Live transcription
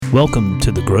Welcome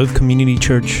to the Grove Community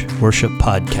Church Worship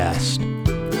Podcast.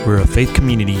 We're a faith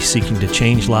community seeking to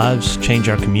change lives, change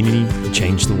our community, and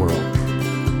change the world.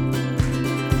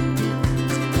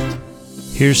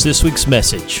 Here's this week's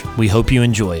message. We hope you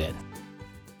enjoy it.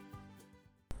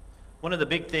 One of the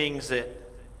big things that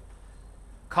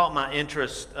caught my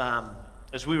interest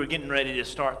as we were getting ready to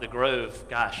start the Grove,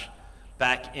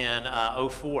 back in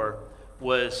 2004,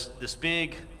 was this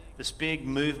big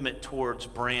movement towards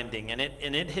branding, and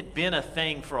it had been a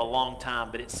thing for a long time,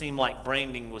 but it seemed like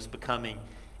branding was becoming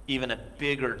even a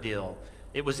bigger deal.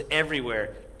 It was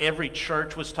everywhere. Every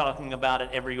church was talking about it.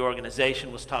 Every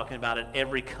organization was talking about it.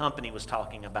 Every company was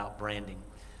talking about branding.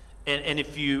 And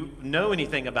if you know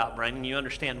anything about branding, you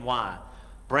understand why.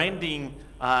 Branding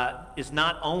is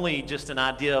not only just an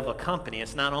idea of a company.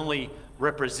 It's not only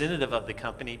representative of the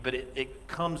company, but it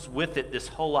comes with it this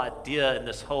whole idea and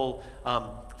this whole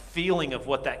feeling of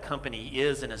what that company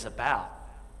is and is about.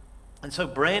 And so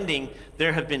branding,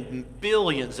 there have been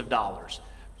billions of dollars,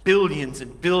 billions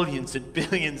and billions and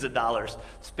billions of dollars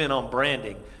spent on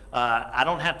branding. I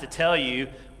don't have to tell you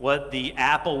what the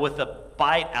apple with a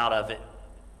bite out of it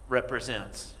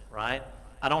represents, right?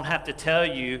 I don't have to tell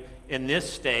you in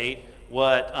this state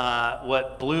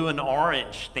what blue and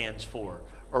orange stands for,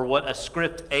 or what a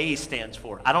script A stands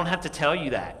for. I don't have to tell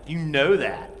you that. You know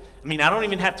that. I mean, I don't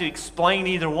even have to explain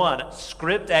either one,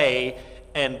 script A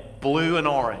and blue and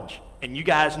orange. And you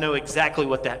guys know exactly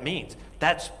what that means.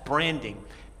 That's branding.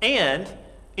 And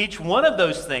each one of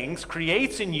those things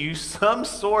creates in you some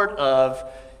sort of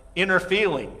inner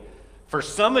feeling. For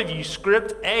some of you,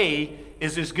 script A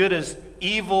is as good as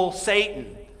evil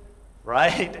Satan,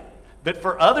 right? But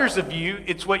for others of you,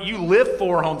 it's what you live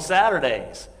for on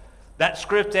Saturdays. That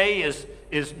script A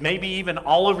is maybe even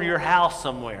all over your house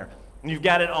somewhere. You've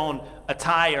got it on a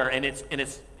tire, and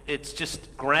it's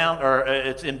just ground, or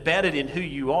it's embedded in who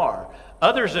you are.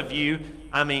 Others of you,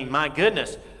 I mean, my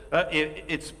goodness,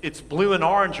 it's blue and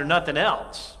orange or nothing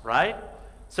else, right?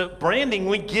 So branding,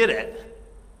 we get it.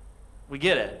 We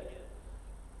get it.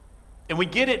 And we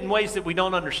get it in ways that we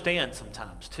don't understand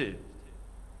sometimes, too.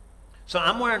 So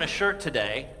I'm wearing a shirt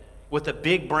today with a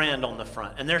big brand on the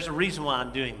front, and there's a reason why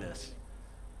I'm doing this.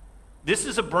 This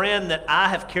is a brand that I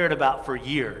have cared about for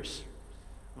years.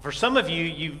 For some of you,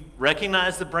 you've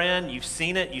recognized the brand, you've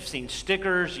seen it, you've seen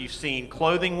stickers, you've seen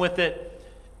clothing with it,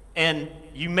 and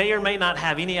you may or may not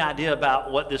have any idea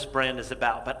about what this brand is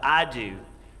about, but I do.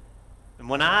 And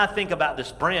when I think about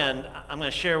this brand, I'm going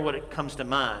to share what it comes to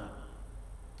mind.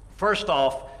 First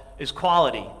off is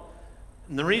quality.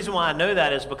 And the reason why I know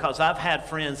that is because I've had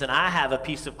friends, and I have a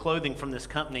piece of clothing from this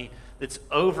company that's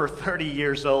over 30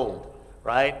 years old,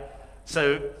 right?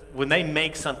 So when they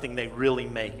make something, they really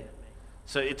make it.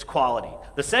 So it's quality.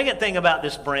 The second thing about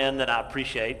this brand that I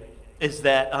appreciate is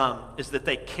that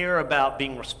they care about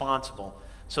being responsible.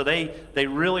 So they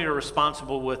really are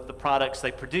responsible with the products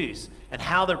they produce and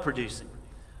how they're producing.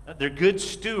 They're good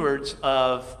stewards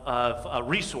of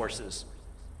resources.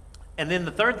 And then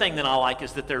the third thing that I like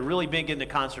is that they're really big into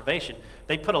conservation.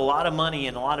 They put a lot of money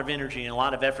and a lot of energy and a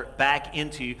lot of effort back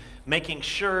into making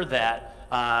sure that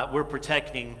we're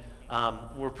protecting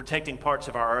parts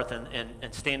of our earth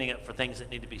and standing up for things that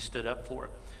need to be stood up for.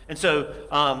 And so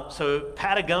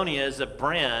Patagonia is a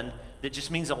brand that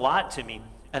just means a lot to me.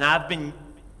 And I've been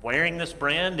wearing this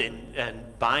brand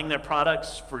and buying their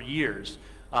products for years.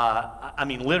 I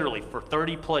mean, literally for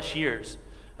 30 plus years.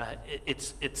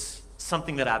 It's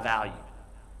something that I value.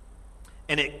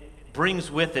 And it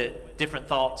brings with it different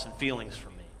thoughts and feelings for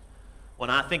me. When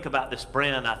I think about this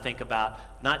brand, I think about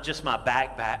not just my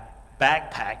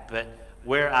backpack, but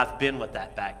where I've been with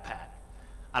that backpack.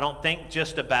 I don't think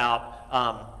just about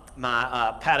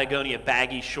my Patagonia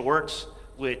baggy shorts,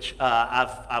 which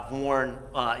I've worn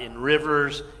in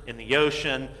rivers, in the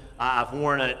ocean. I've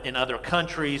worn it in other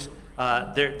countries.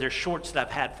 They're shorts that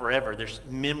I've had forever. There's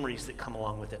memories that come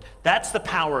along with it. That's the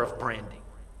power of branding.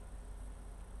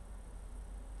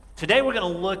 Today we're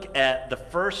going to look at the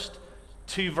first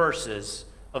two verses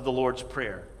of the Lord's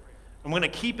Prayer. I'm going to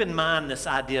keep in mind this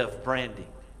idea of branding.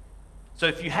 So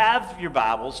if you have your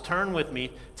Bibles, turn with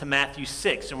me to Matthew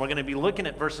 6, and we're going to be looking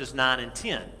at verses 9 and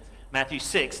 10. Matthew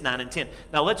 6, 9 and 10.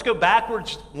 Now let's go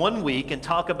backwards 1 week and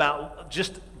talk about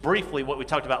just briefly what we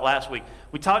talked about last week.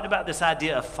 We talked about this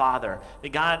idea of Father,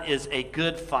 that God is a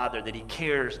good Father, that He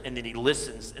cares and that He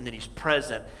listens and that He's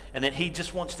present and that He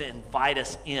just wants to invite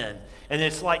us in. And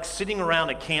it's like sitting around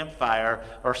a campfire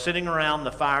or sitting around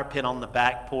the fire pit on the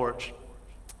back porch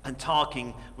and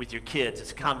talking with your kids.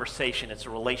 It's a conversation, it's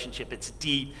a relationship, it's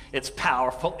deep, it's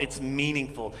powerful, it's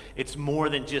meaningful. It's more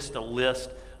than just a list,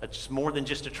 it's more than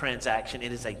just a transaction,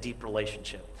 it is a deep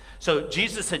relationship. So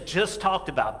Jesus had just talked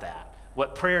about that,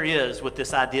 what prayer is with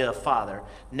this idea of Father.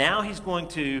 Now he's going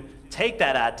to take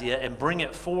that idea and bring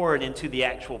it forward into the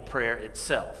actual prayer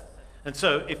itself. And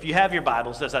so if you have your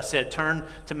Bibles, as I said, turn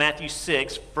to Matthew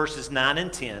 6, verses 9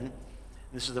 and 10.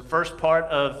 This is the first part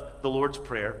of the Lord's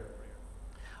Prayer.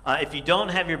 If you don't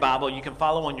have your Bible, you can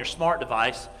follow on your smart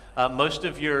device. Most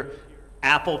of your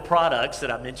Apple products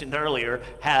that I mentioned earlier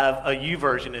have a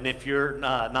YouVersion, and if you're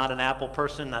not an Apple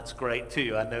person, that's great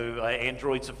too. I know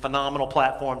Android's a phenomenal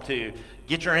platform too.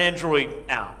 Get your Android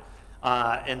out.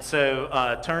 And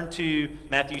so turn to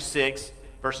Matthew 6,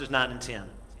 verses 9 and 10.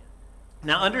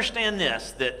 Now understand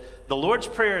this, that the Lord's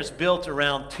Prayer is built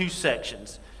around two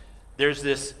sections. There's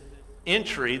this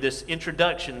entry, this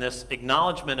introduction, this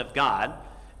acknowledgement of God,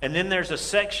 and then there's a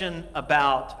section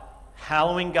about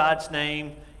hallowing God's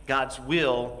name, God's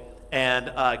will, and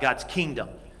God's kingdom.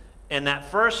 And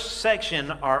that first section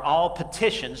are all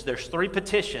petitions. There's 3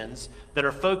 petitions that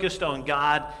are focused on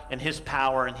God and his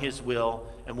power and his will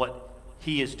and what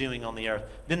he is doing on the earth.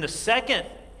 Then the second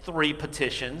 3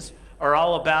 petitions are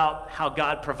all about how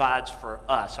God provides for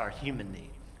us, our human need.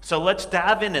 So let's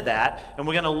dive into that, and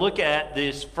we're going to look at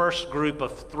this first group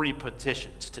of 3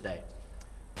 petitions today.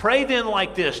 Pray then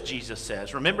like this, Jesus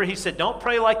says. Remember, he said, don't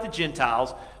pray like the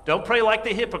Gentiles. Don't pray like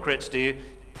the hypocrites do.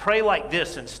 Pray like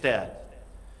this instead.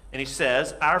 And he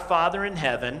says, Our Father in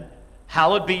heaven,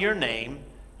 hallowed be your name.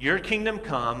 Your kingdom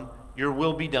come. Your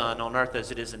will be done on earth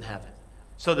as it is in heaven.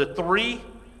 So the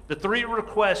three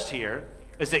requests here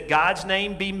is that God's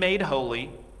name be made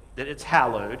holy, that it's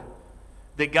hallowed,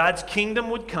 that God's kingdom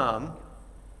would come,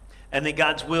 and that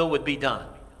God's will would be done.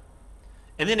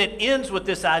 And then it ends with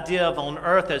this idea of on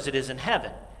earth as it is in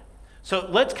heaven. So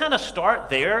let's kind of start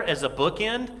there as a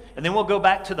bookend, and then we'll go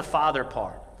back to the Father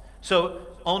part. So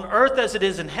on earth as it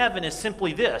is in heaven is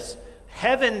simply this.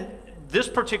 Heaven, this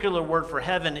particular word for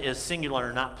heaven is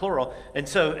singular, not plural. And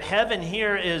so heaven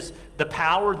here is the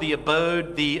power, the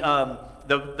abode,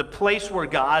 the place where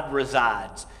God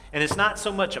resides. And it's not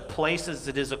so much a place as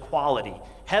it is a quality.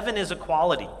 Heaven is a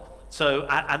quality. So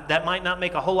that might not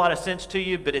make a whole lot of sense to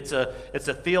you, but it's a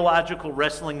theological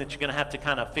wrestling that you're going to have to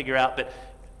kind of figure out. But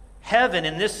heaven,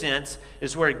 in this sense,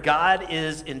 is where God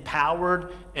is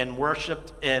empowered and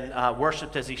worshipped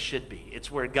as he should be. It's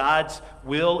where God's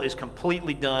will is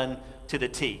completely done to the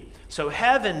T. So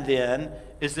heaven, then,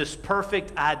 is this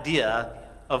perfect idea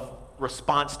of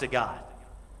response to God.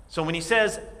 So when he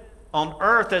says, on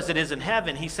earth as it is in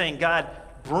heaven, he's saying, God,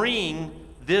 bring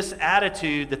this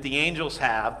attitude that the angels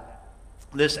have,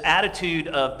 this attitude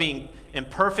of being in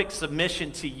perfect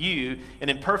submission to you and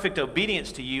in perfect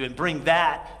obedience to you, and bring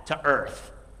that to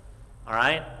earth. All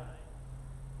right?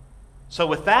 So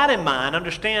with that in mind,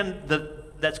 understand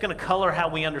that's going to color how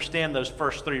we understand those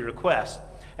first 3 requests.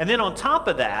 And then on top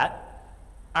of that,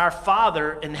 our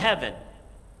Father in heaven.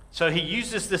 So he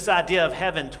uses this idea of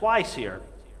heaven twice here.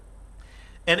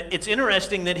 And it's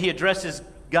interesting that he addresses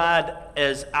God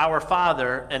as our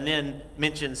Father and then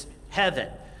mentions heaven.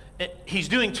 He's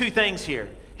doing 2 things here.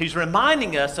 He's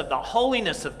reminding us of the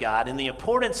holiness of God and the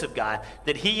importance of God,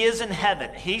 that he is in heaven.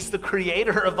 He's the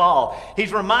creator of all.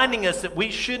 He's reminding us that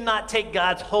we should not take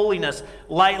God's holiness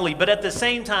lightly, but at the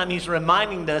same time, he's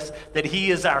reminding us that he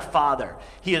is our Father.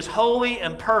 He is holy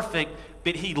and perfect,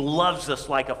 but he loves us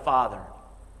like a father.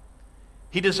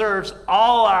 He deserves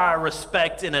all our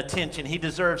respect and attention. He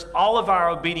deserves all of our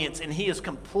obedience, and he is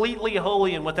completely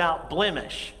holy and without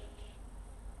blemish.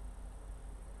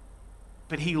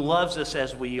 But he loves us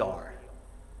as we are.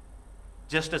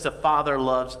 Just as a father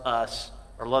loves us,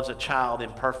 or loves a child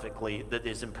imperfectly that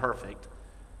is imperfect,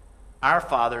 our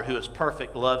Father who is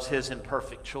perfect loves his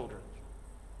imperfect children.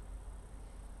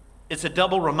 It's a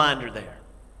double reminder there.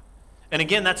 And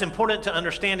again, that's important to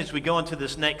understand as we go into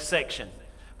this next section,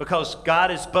 because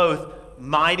God is both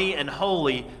mighty and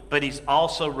holy, but he's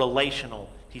also relational.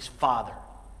 He's Father.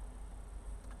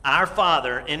 Our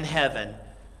Father in heaven,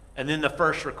 and then the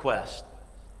first request,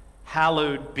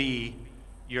 hallowed be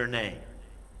your name.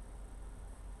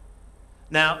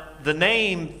 Now, the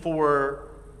name for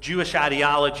Jewish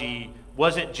ideology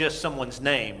wasn't just someone's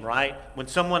name, right? When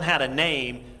someone had a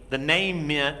name, the name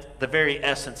meant the very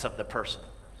essence of the person.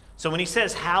 So when he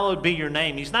says, hallowed be your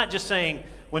name, he's not just saying,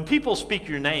 when people speak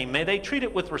your name, may they treat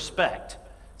it with respect.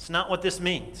 It's not what this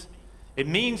means. It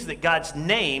means that God's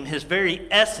name, his very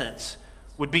essence,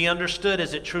 would be understood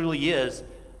as it truly is,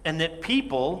 and that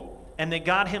people and that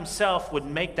God himself would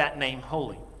make that name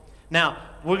holy. Now,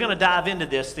 we're going to dive into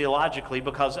this theologically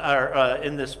because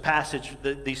in this passage,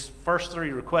 these first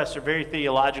 3 requests are very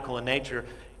theological in nature,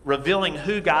 revealing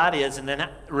who God is and then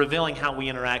revealing how we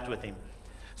interact with him.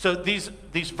 So these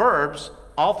verbs,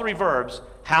 all three verbs,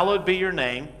 hallowed be your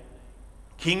name,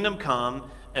 kingdom come,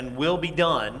 and will be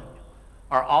done,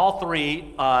 are all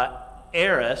three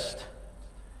aorist,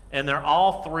 and they're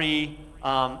all three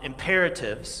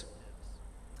imperatives.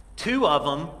 Two of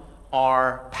them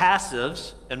are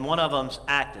passives, and one of them's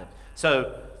active.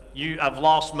 So I've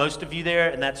lost most of you there,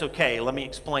 and that's okay. Let me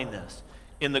explain this.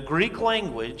 In the Greek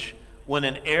language, when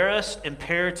an aorist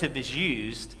imperative is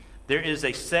used, there is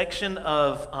a section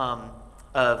of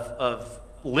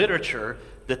literature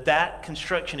that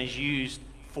construction is used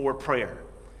for prayer.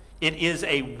 It is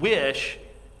a wish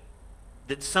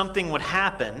that something would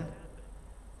happen.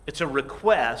 It's a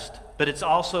request, but it's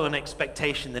also an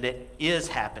expectation that it is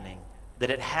happening,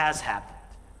 that it has happened.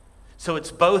 So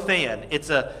it's both and. It's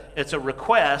a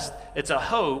request, it's a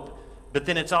hope, but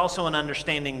then it's also an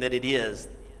understanding that it is,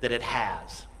 that it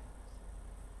has.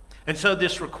 And so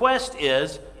this request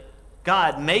is,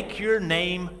 God, make your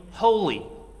name holy.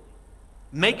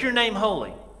 Make your name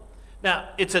holy. Now,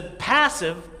 it's a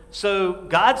passive, so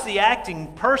God's the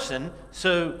acting person,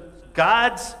 so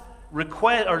God's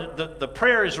request, or the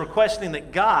prayer is requesting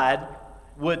that God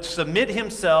would submit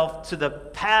himself to the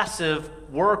passive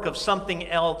work of something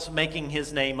else making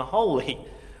his name holy,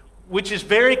 which is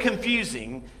very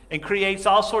confusing and creates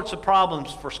all sorts of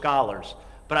problems for scholars.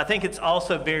 But I think it's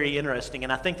also very interesting,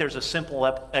 and I think there's a simple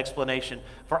explanation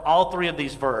for all three of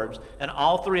these verbs, and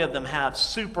all three of them have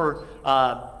super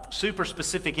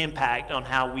specific impact on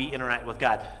how we interact with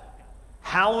God.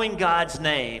 Hallowing God's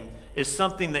name is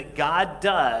something that God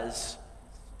does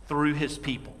through his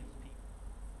people.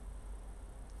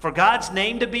 For God's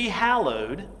name to be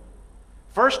hallowed,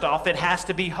 first off, it has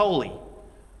to be holy,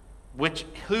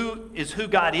 who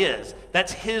God is.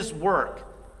 That's his work.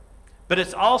 But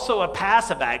it's also a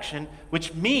passive action,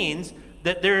 which means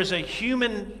that there is a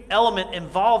human element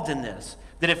involved in this.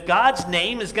 That if God's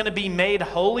name is going to be made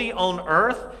holy on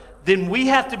earth, then we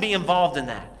have to be involved in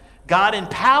that. God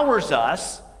empowers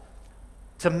us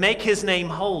to make his name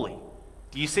holy.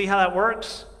 Do you see how that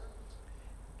works?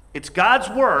 It's God's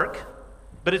work,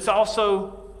 but it's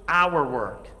also our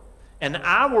work. And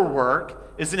our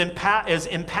work is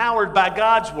empowered by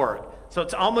God's work. So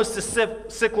it's almost a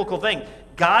cyclical thing.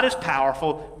 God is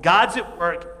powerful. God's at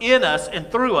work in us and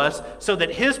through us so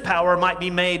that his power might be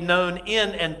made known in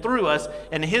and through us,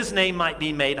 and his name might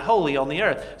be made holy on the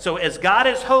earth. So as God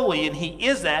is holy, and he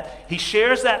is that, he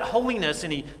shares that holiness,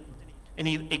 and he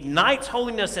ignites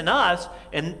holiness in us,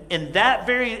 and in that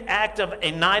very act of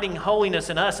igniting holiness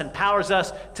in us empowers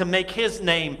us to make his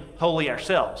name holy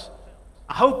ourselves.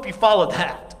 I hope you followed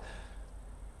that.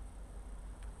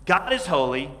 God is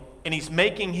holy, and he's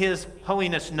making his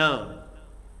holiness known.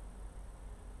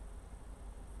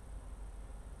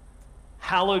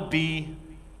 Hallowed be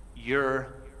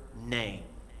your name.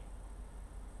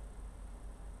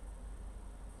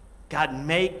 God,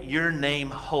 make your name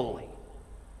holy.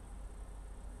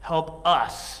 Help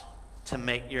us to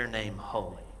make your name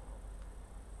holy.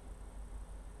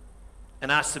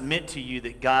 And I submit to you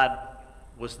that God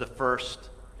was the first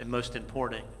and most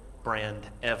important brand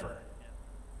ever.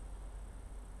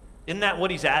 Isn't that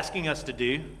what he's asking us to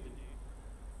do?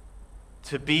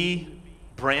 To be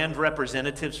brand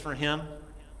representatives for him?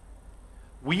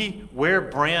 We wear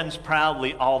brands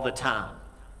proudly all the time.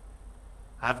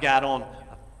 I've got on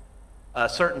a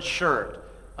certain shirt.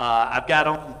 I've got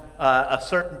on a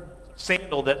certain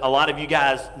sandal that a lot of you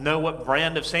guys know what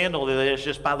brand of sandal it is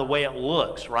just by the way it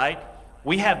looks, right?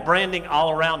 We have branding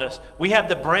all around us. We have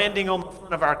the branding on the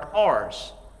front of our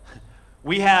cars.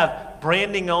 We have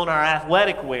branding on our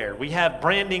athletic wear. We have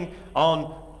branding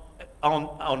on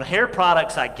hair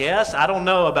products, I guess. I don't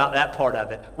know about that part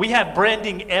of it. We have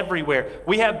branding everywhere.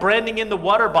 We have branding in the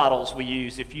water bottles we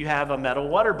use if you have a metal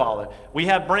water bottle. We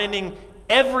have branding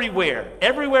everywhere.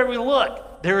 Everywhere we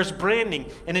look, there is branding,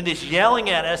 and it is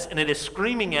yelling at us, and it is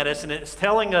screaming at us, and it's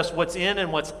telling us what's in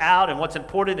and what's out, and what's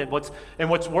important and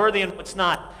what's worthy and what's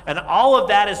not. And all of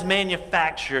that is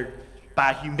manufactured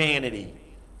by humanity,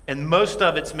 and most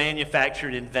of it's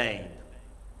manufactured in vain,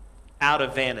 out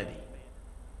of vanity.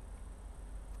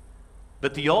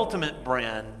 But the ultimate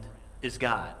brand is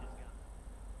God.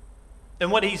 And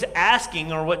what he's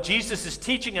asking, or what Jesus is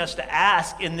teaching us to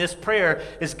ask in this prayer,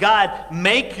 is God,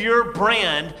 make your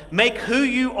brand, make who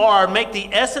you are, make the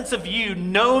essence of you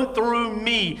known through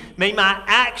me. May my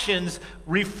actions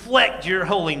reflect your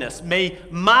holiness. May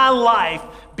my life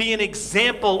be an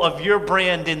example of your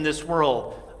brand in this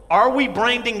world. Are we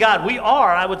branding God? We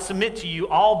are, I would submit to you,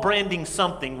 all branding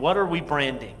something. What are we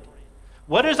branding?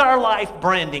 What is our life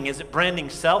branding? Is it branding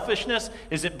selfishness?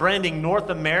 Is it branding North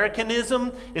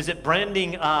Americanism? Is it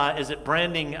branding,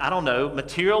 I don't know,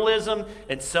 materialism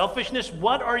and selfishness?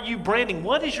 What are you branding?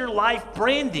 What is your life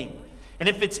branding? And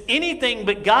if it's anything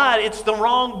but God, it's the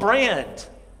wrong brand.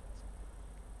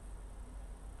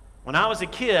 When I was a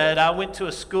kid, I went to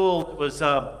a school that was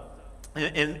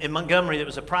in Montgomery that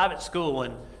was a private school,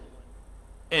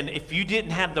 and if you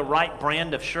didn't have the right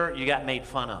brand of shirt, you got made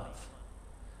fun of.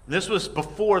 This was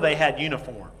before they had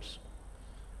uniforms,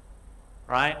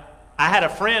 right? I had a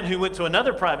friend who went to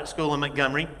another private school in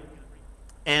Montgomery,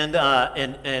 and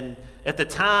at the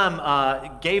time,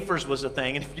 Gafers was a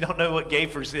thing. And if you don't know what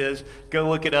Gafers is, go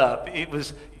look it up. It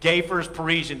was Gafers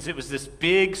Parisians. It was this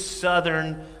big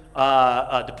southern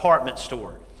department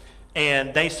store,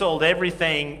 and they sold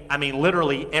everything. I mean,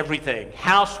 literally everything.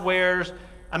 Housewares.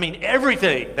 I mean,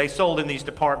 everything they sold in these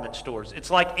department stores. It's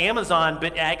like Amazon,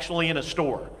 but actually in a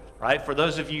store, right? For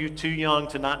those of you too young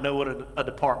to not know what a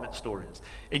department store is.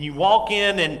 And you walk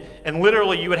in, and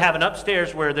literally you would have an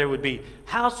upstairs where there would be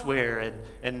houseware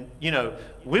and you know,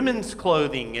 women's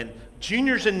clothing, and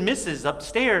juniors and misses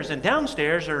upstairs, and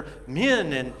downstairs are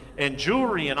men and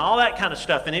jewelry and all that kind of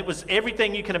stuff. And it was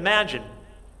everything you can imagine.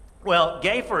 Well,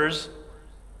 Gafers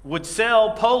would sell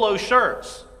polo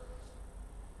shirts.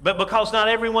 But because not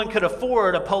everyone could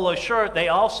afford a polo shirt, they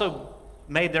also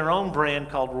made their own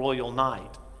brand called Royal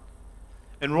Knight.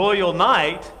 And Royal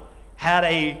Knight had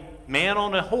a man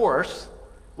on a horse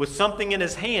with something in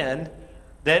his hand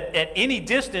that at any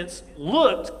distance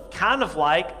looked kind of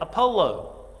like a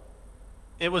polo.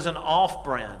 It was an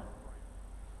off-brand.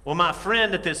 Well, my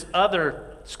friend at this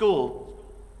other school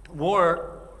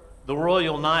wore the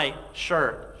Royal Knight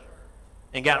shirt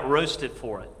and got roasted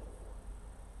for it,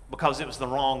 because it was the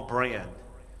wrong brand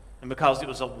and because it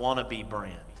was a wannabe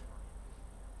brand.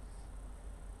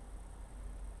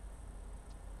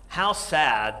 How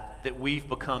sad that we've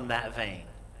become that vain.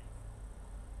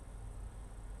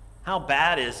 How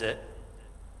bad is it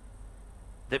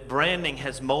that branding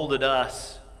has molded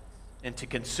us into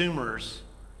consumers,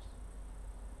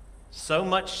 so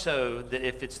much so that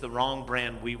if it's the wrong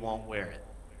brand, we won't wear it.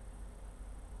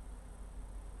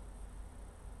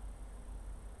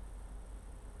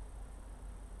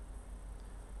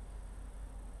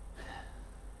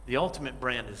 The ultimate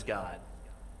brand is God.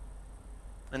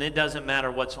 And it doesn't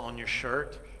matter what's on your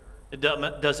shirt. It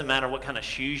doesn't matter what kind of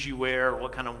shoes you wear or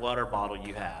what kind of water bottle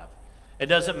you have. It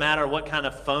doesn't matter what kind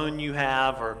of phone you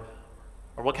have or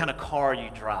what kind of car you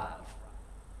drive.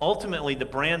 Ultimately, the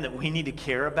brand that we need to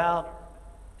care about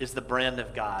is the brand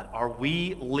of God. Are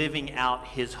we living out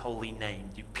His holy name?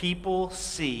 Do people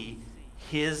see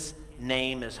His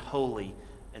name as holy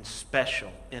and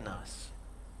special in us?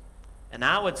 And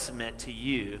I would submit to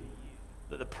you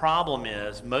that the problem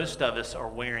is most of us are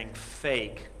wearing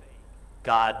fake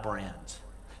God brands.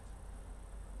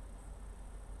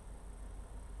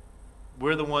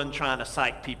 We're the one trying to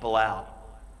psych people out.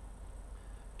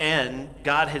 And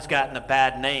God has gotten a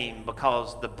bad name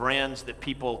because the brands that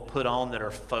people put on that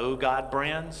are faux God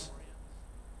brands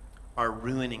are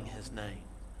ruining His name.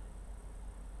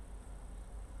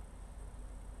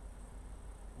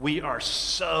 We are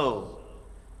so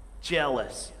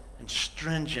jealous and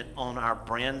stringent on our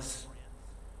brands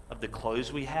of the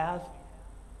clothes we have,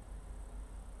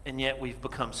 and yet we've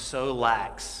become so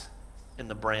lax in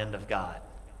the brand of God.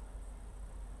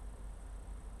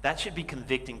 That should be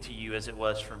convicting to you as it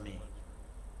was for me.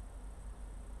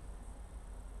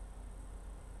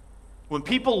 When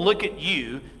people look at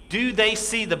you, do they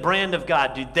see the brand of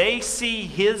God? Do they see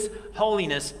His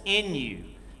holiness in you?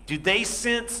 Do they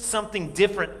sense something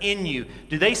different in you?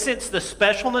 Do they sense the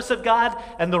specialness of God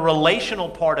and the relational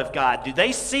part of God? Do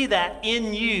they see that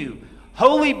in you?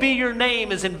 Holy be your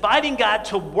name is inviting God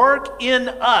to work in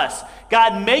us.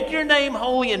 God, make your name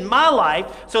holy in my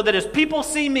life so that as people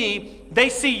see me, they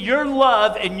see your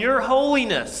love and your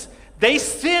holiness. They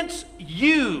sense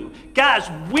you. Guys,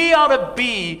 we ought to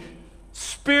be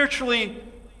spiritually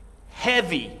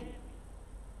heavy.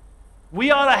 We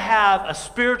ought to have a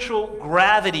spiritual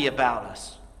gravity about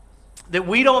us that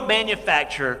we don't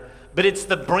manufacture, but it's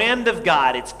the brand of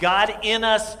God. It's God in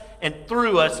us and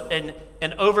through us and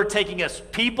overtaking us.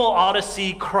 People ought to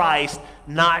see Christ,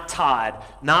 not Todd,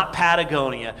 not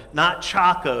Patagonia, not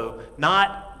Chaco,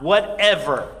 not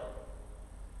whatever.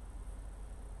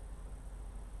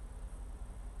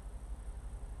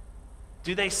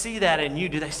 Do they see that in you?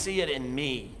 Do they see it in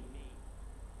me?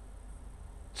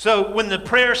 So when the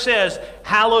prayer says,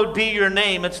 hallowed be your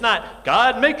name, it's not,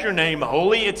 God, make your name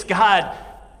holy. It's, God,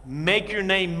 make your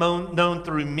name known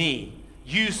through me.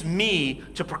 Use me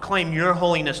to proclaim your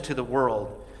holiness to the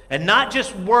world. And not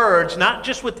just words, not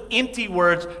just with empty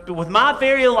words, but with my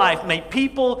very life, may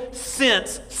people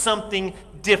sense something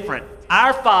different.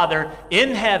 Our Father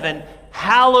in heaven,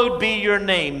 hallowed be your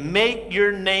name. Make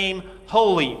your name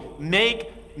holy.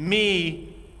 Make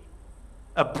me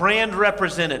a brand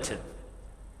representative.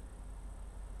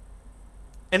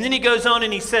 And then he goes on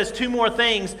and he says two more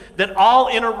things that all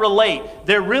interrelate.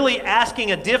 They're really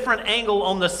asking a different angle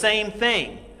on the same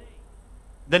thing.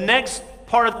 The next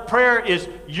part of the prayer is,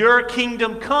 your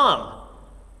kingdom come.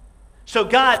 So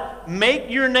God, make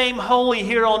your name holy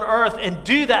here on earth, and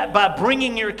do that by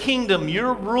bringing your kingdom,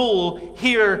 your rule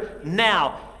here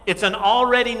now. It's an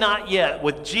already not yet.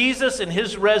 With Jesus and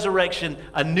his resurrection,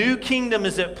 a new kingdom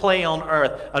is at play on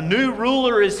earth. A new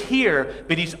ruler is here,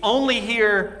 but he's only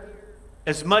here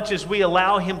as much as we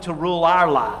allow him to rule our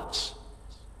lives.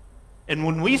 And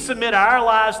when we submit our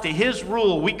lives to his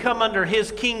rule, we come under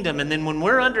his kingdom. And then when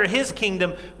we're under his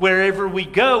kingdom, wherever we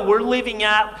go, we're living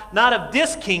out not of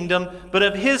this kingdom, but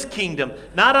of his kingdom.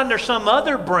 Not under some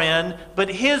other brand, but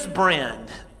his brand.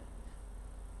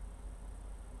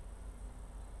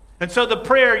 And so the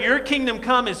prayer, your kingdom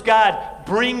come, is, God,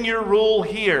 bring your rule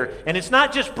here. And it's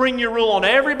not just bring your rule on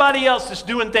everybody else that's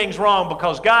doing things wrong,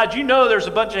 because, God, you know there's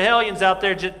a bunch of hellions out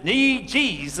there that need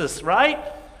Jesus, right?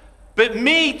 But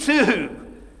me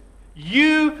too.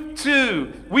 You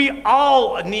too. We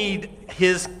all need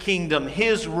his kingdom,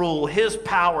 his rule, his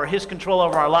power, his control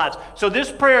over our lives. So this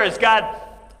prayer is, God,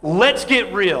 let's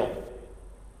get real.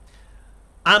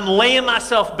 I'm laying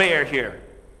myself bare here.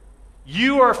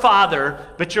 You are Father,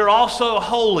 but you're also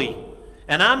holy.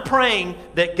 And I'm praying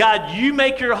that, God, you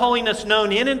make your holiness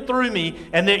known in and through me,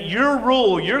 and that your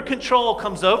rule, your control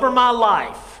comes over my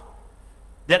life.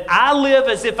 That I live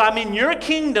as if I'm in your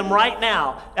kingdom right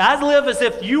now. I live as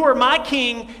if you are my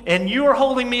king and you are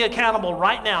holding me accountable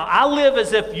right now. I live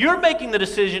as if you're making the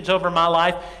decisions over my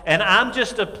life and I'm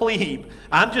just a plebe.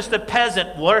 I'm just a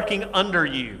peasant working under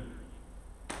you.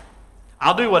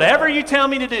 I'll do whatever you tell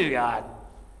me to do, God.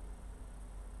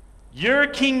 Your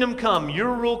kingdom come,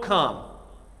 your rule come.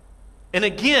 And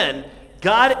again,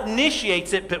 God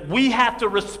initiates it, but we have to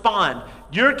respond.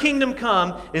 Your kingdom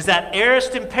come is that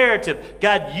aorist imperative.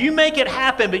 God, you make it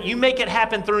happen, but you make it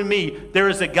happen through me. There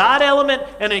is a God element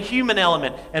and a human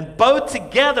element, and both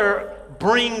together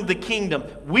bring the kingdom.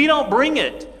 We don't bring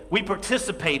it, we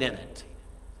participate in it.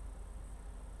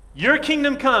 Your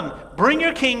kingdom come, bring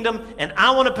your kingdom, and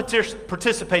I want to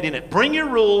participate in it. Bring your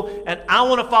rule, and I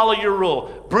want to follow your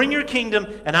rule. Bring your kingdom,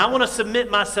 and I want to submit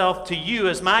myself to you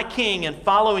as my king and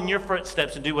follow in your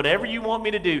footsteps and do whatever you want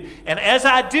me to do. And as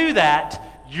I do that,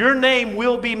 your name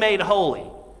will be made holy.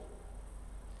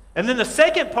 And then the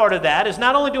second part of that is,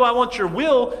 not only do I want your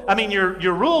rule,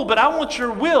 but I want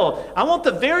your will. I want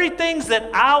the very things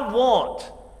that I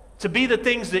want to be the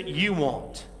things that you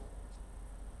want.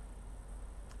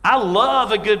 I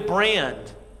love a good brand.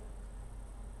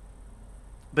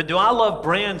 But do I love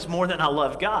brands more than I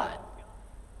love God?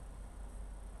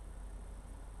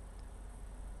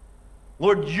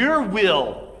 Lord, your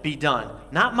will be done,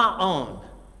 not my own.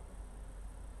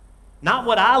 Not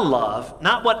what I love,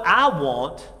 not what I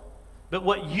want, but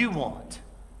what you want.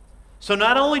 So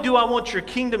not only do I want your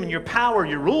kingdom and your power,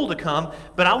 your rule to come,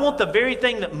 but I want the very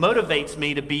thing that motivates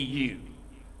me to be you.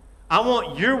 I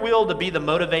want your will to be the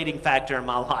motivating factor in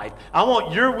my life. I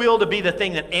want your will to be the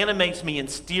thing that animates me and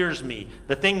steers me,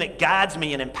 the thing that guides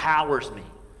me and empowers me.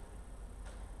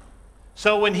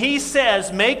 So when he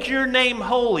says, make your name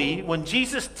holy, when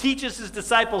Jesus teaches his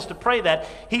disciples to pray that,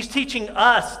 he's teaching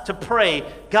us to pray,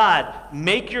 God,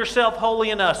 make yourself holy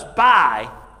in us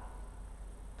by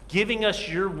giving us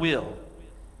your will,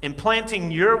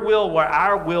 implanting your will where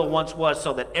our will once was,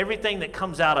 so that everything that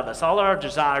comes out of us, all our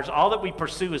desires, all that we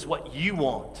pursue is what you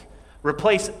want.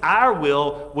 Replace our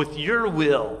will with your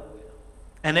will.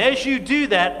 And as you do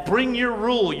that, bring your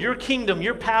rule, your kingdom,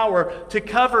 your power to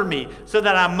cover me, so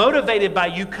that I'm motivated by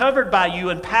you, covered by you,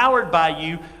 empowered by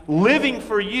you, living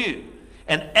for you.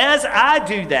 And as I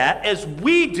do that, as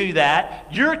we do that,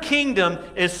 your kingdom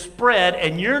is spread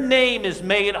and your name is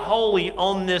made holy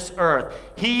on this earth.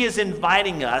 He is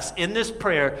inviting us in this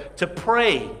prayer to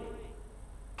pray,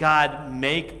 God,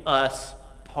 make us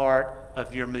part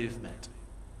of your movement.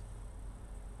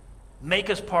 Make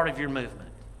us part of your movement.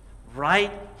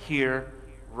 Right here,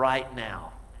 right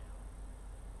now.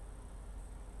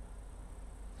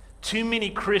 Too many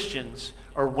Christians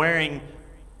are wearing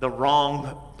the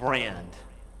wrong brand.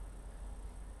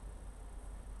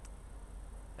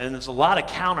 And there's a lot of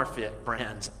counterfeit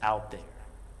brands out there.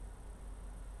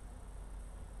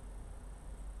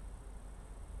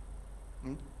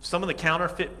 Some of the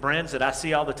counterfeit brands that I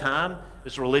see all the time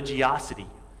is religiosity.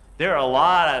 There are a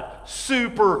lot of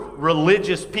super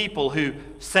religious people who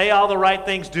say all the right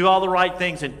things, do all the right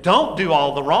things, and don't do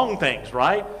all the wrong things,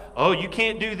 right? Oh, you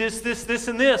can't do this,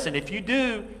 and this. And if you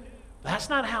do, that's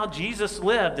not how Jesus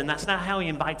lived, and that's not how he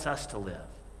invites us to live.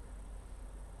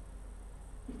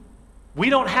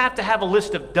 We don't have to have a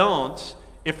list of don'ts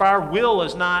if our will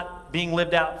is not being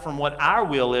lived out from what our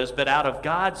will is, but out of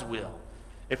God's will.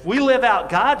 If we live out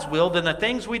God's will, then the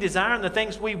things we desire and the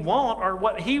things we want are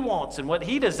what he wants and what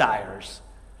he desires.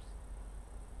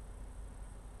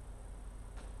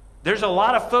 There's a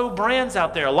lot of faux brands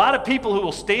out there. A lot of people who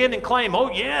will stand and claim,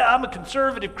 oh yeah, I'm a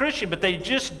conservative Christian, but they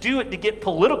just do it to get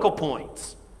political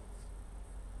points.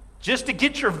 Just to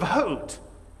get your vote.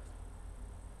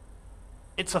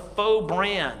 It's a faux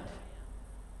brand.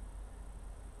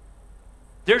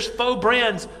 There's faux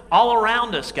brands all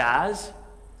around us, guys.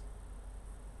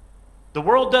 The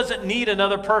world doesn't need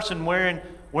another person wearing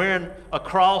a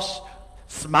cross,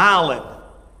 smiling.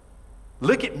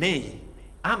 Look at me.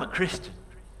 I'm a Christian.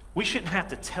 We shouldn't have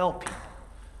to tell people.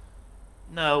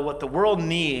 No, what the world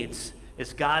needs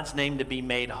is God's name to be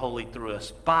made holy through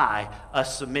us by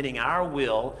us submitting our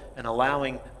will and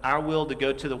allowing our will to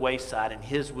go to the wayside and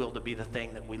his will to be the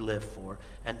thing that we live for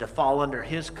and to fall under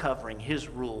his covering, his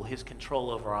rule, his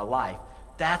control over our life.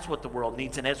 That's what the world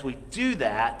needs. And as we do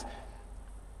that,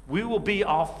 we will be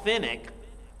authentic.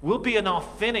 We'll be an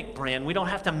authentic brand. We don't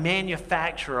have to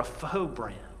manufacture a faux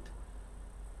brand.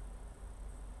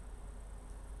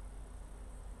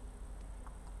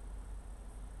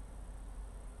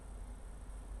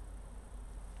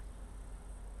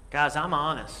 Guys, I'm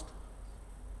honest.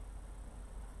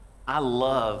 I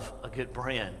love a good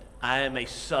brand. I am a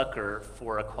sucker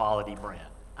for a quality brand.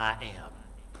 I am.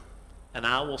 And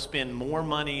I will spend more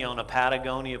money on a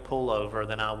Patagonia pullover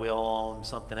than I will on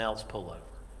something else pullover.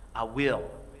 I will.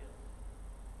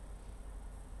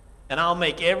 And I'll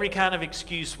make every kind of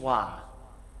excuse why.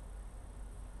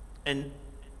 And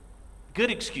good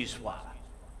excuse why.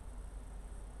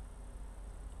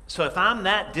 So if I'm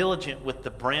that diligent with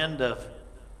the brand of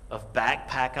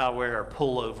backpack I wear or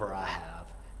pullover I have,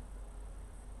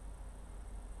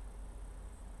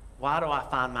 why do I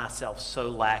find myself so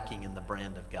lacking in the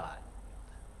brand of God?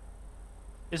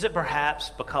 Is it perhaps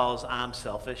because I'm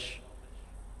selfish?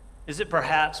 Is it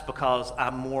perhaps because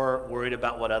I'm more worried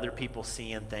about what other people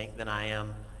see and think than I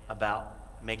am about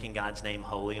making God's name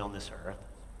holy on this earth?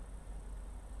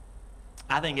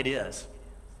 I think it is.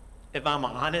 If I'm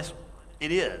honest,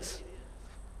 it is.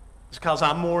 It's because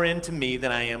I'm more into me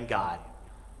than I am God.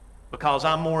 Because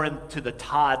I'm more into the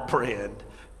Todd brand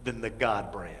than the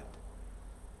God brand.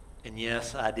 And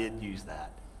yes, I did use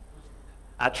that.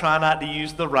 I try not to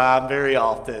use the rhyme very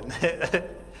often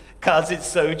because it's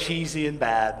so cheesy and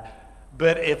bad.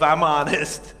 But if I'm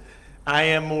honest, I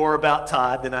am more about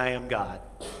Todd than I am God.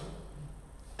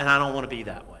 And I don't want to be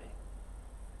that way.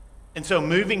 And so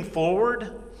moving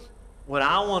forward, what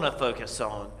I want to focus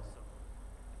on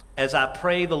as I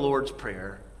pray the Lord's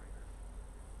Prayer,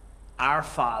 Our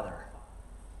Father,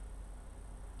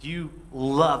 you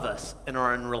love us and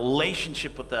are in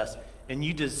relationship with us, and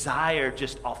you desire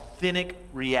just authentic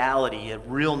reality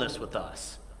and realness with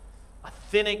us.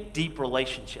 Authentic, deep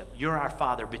relationship. You're our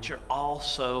Father, but you're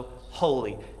also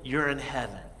holy. You're in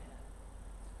heaven.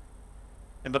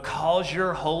 And because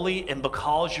you're holy and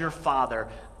because you're Father,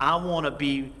 I want to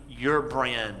be your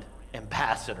brand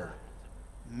ambassador.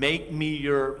 Make me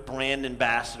your brand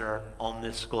ambassador on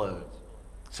this globe.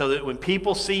 So that when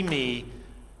people see me,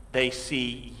 they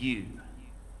see you.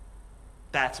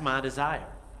 That's my desire.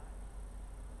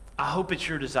 I hope it's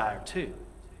your desire too.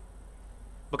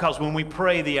 Because when we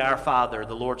pray the Our Father,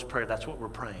 the Lord's Prayer, that's what we're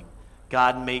praying.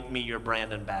 God, make me your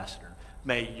brand ambassador.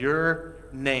 May your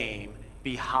name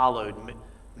be hallowed,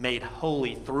 made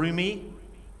holy through me.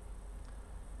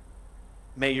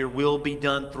 May your will be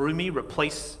done through me.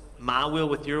 Replace my will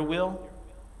with your will.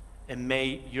 And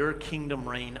may your kingdom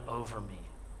reign over me.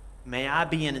 May I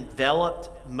be enveloped,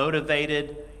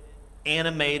 motivated,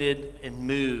 animated, and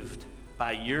moved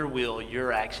by your will,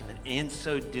 your action. And in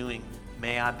so doing,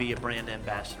 may I be a brand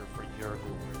ambassador for your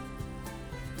glory.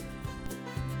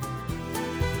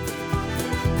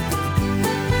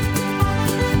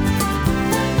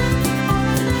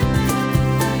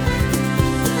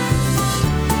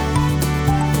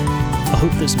 I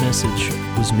hope this message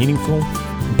was meaningful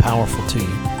and powerful to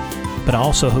you, but I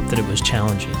also hope that it was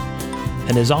challenging.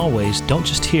 And as always, don't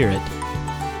just hear it,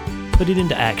 put it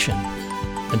into action.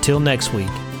 Until next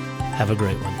week, have a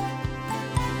great one.